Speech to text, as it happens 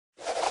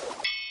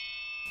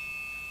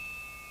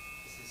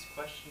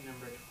question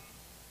number 12.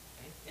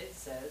 Okay? It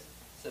says,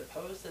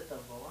 suppose that the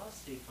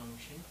velocity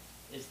function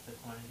is the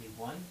quantity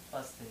 1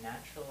 plus the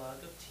natural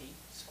log of t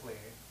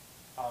squared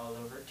all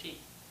over t.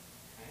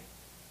 Okay?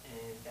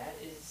 And that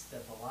is the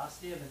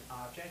velocity of an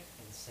object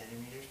in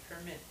centimeters per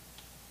minute.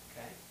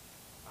 Okay?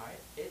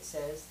 Alright, it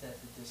says that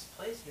the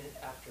displacement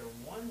after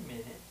 1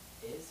 minute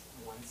is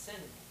 1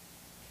 centimeter.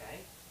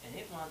 Okay? And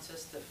it wants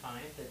us to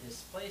find the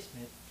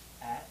displacement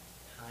at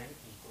time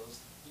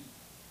equals e.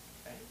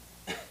 Okay?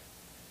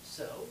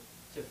 So,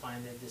 to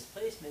find the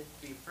displacement,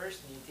 we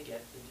first need to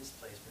get the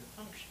displacement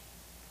function.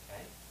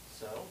 Okay?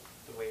 So,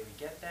 the way we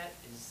get that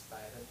is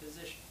by the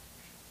position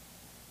function.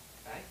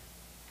 Okay?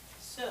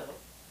 So,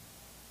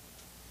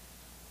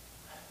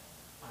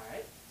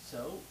 alright,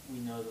 so we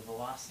know the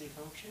velocity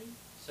function.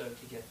 So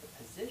to get the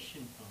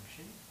position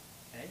function,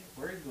 okay,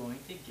 we're going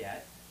to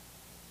get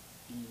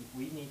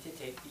we need to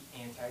take the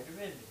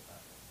antiderivative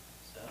of it.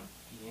 So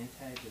the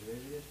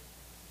antiderivative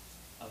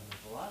of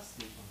the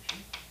velocity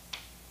function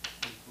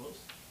equals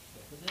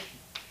the position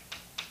function.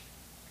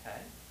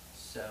 Okay,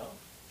 so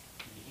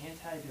the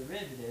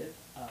antiderivative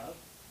of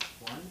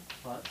 1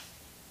 plus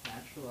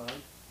natural log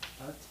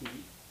of t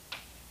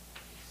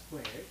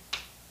squared,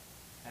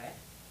 okay,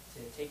 to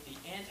take the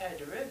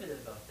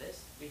antiderivative of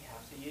this, we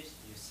have to use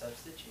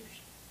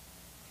substitution.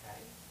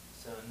 Okay,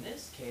 so in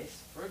this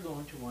case, we're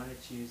going to want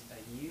to choose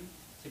a u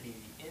to be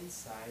the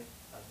inside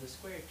of the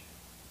square term.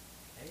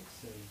 Okay,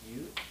 so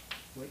u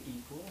would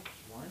equal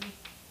 1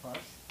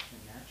 plus the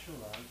natural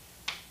log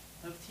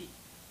of t.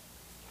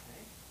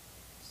 Okay,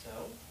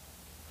 so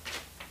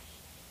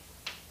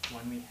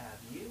when we have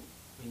u,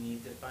 we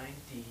need to find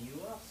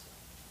du also.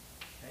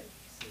 Okay,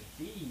 so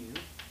du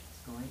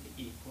is going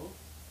to equal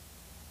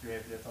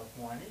derivative of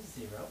 1 is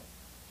 0.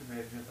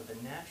 Derivative of the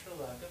natural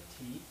log of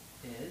t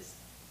is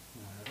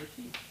 1 over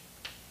t.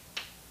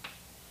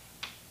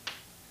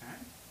 Okay?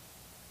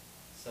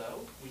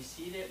 So, we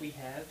see that we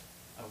have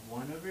a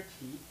 1 over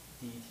t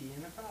dt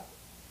in the problem.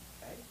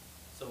 Okay?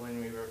 So when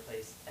we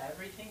replace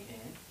everything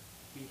in,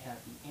 we have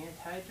the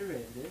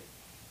antiderivative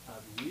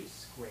of u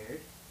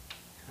squared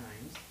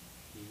times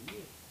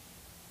du.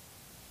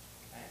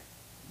 Okay?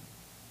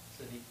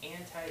 So the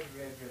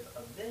antiderivative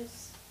of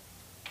this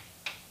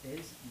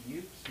is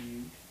u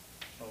cubed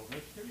over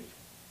 3,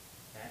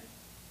 okay,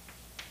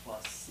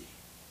 plus c.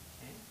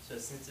 Okay? So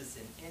since it's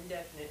an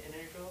indefinite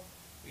integral,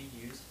 we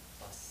use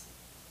plus c.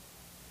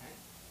 Okay?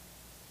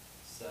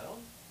 So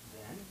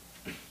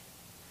then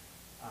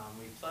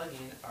we plug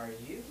in our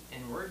u,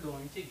 and we're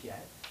going to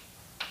get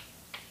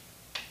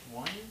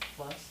 1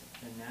 plus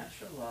the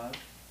natural log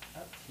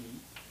of t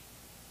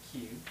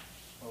cubed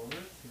over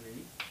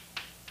 3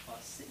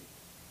 plus c.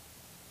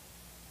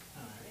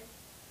 Alright.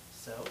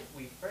 So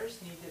we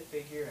first need to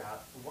figure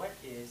out what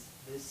is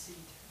the c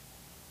term.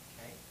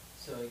 Okay?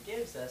 So it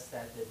gives us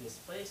that the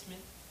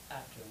displacement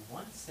after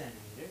 1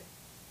 centimeter,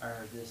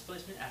 or the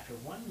displacement after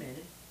 1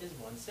 minute is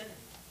 1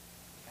 centimeter.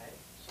 Okay?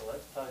 So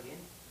let's plug in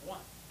 1.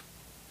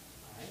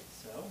 Alright,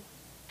 so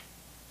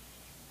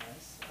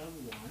s of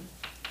 1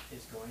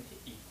 is going to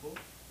equal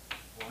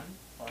 1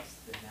 plus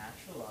the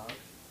natural log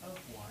of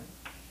 1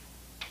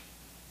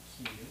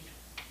 cubed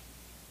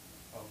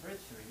over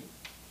 3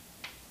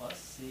 plus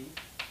c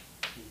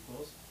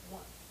equals 1.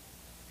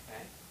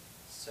 Okay,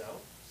 so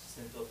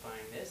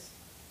simplifying this,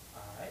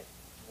 alright,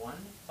 1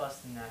 plus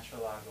the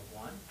natural log of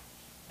 1,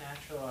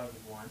 natural log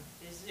of 1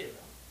 is 0.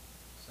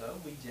 So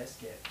we just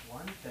get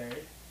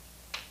 1/3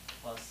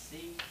 plus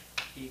c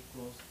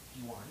equals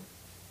 1.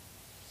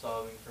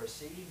 Solving for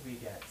c, we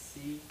get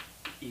c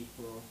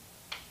equal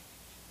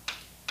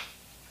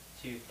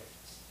 2/3.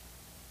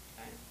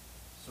 Okay,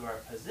 so our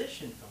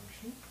position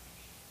function,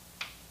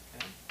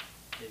 okay,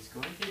 is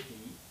going to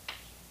be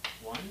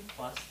 1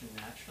 plus the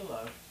natural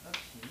log of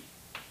t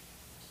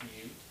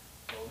cubed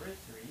over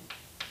 3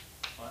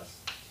 plus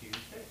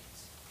 2/3.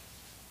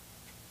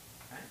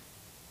 Okay?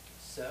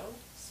 So,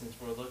 since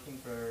we're looking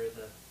for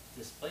the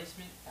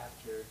displacement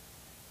after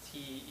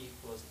t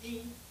equals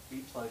e, we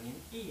plug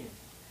in e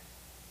into here.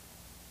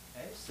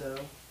 Okay, so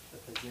the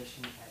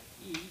position at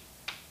e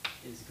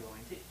is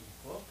going to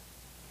equal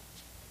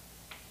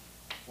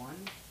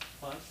 1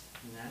 plus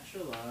the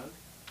natural log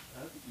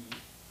of e,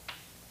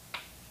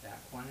 that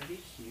quantity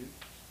cubed,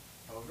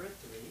 over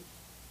 3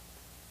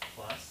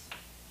 plus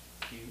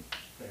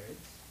 2/3.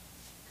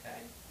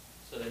 Okay,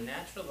 so the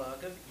natural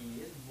log of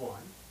e is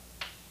 1.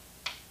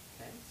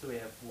 Okay, so we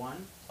have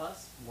 1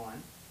 plus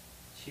 1,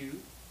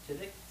 2 to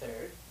the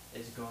third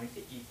is going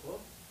to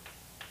equal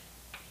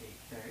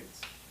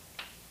 8/3.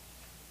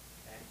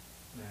 Okay,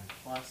 and then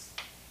plus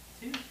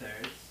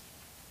 2/3.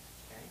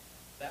 Okay,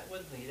 that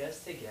would lead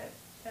us to get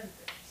 10/3.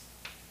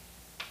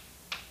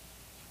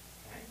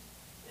 Okay,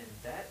 and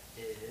that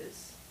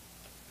is